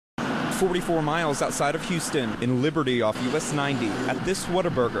44 miles outside of Houston, in Liberty off US 90, at this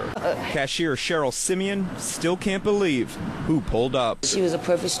Whataburger. Cashier Cheryl Simeon still can't believe who pulled up. She was a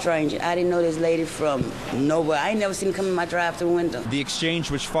perfect stranger. I didn't know this lady from nowhere. I ain't never seen her come in my drive-thru window. The exchange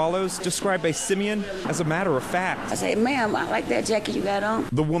which follows, described by Simeon as a matter of fact. I said, ma'am, I like that jacket you got on.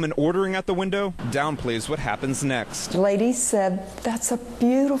 The woman ordering at the window downplays what happens next. The lady said, "That's a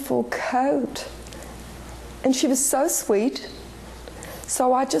beautiful coat." And she was so sweet.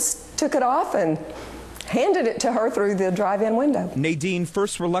 So I just took it off and handed it to her through the drive-in window. Nadine,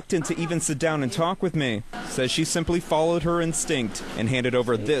 first reluctant to even sit down and talk with me, says she simply followed her instinct and handed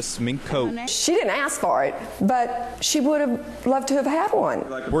over this mink coat. She didn't ask for it, but she would have loved to have had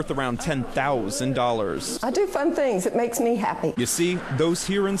one. Worth around $10,000. I do fun things. It makes me happy. You see, those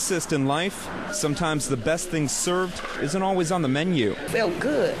here insist in life, sometimes the best thing served isn't always on the menu. It felt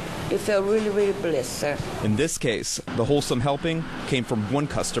good. It felt really, really blessed, sir. In this case, the wholesome helping came from one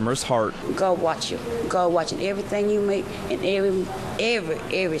customer's heart. God watch you. God watching everything you make and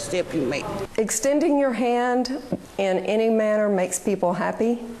every step you make. Extending your hand in any manner makes people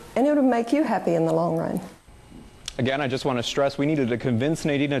happy, and it'll make you happy in the long run. Again, I just want to stress we needed to convince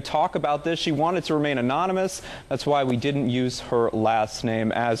Nadine to talk about this. She wanted to remain anonymous. That's why we didn't use her last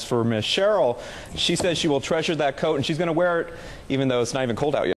name. As for Miss Cheryl, she says she will treasure that coat and she's going to wear it even though it's not even cold out yet.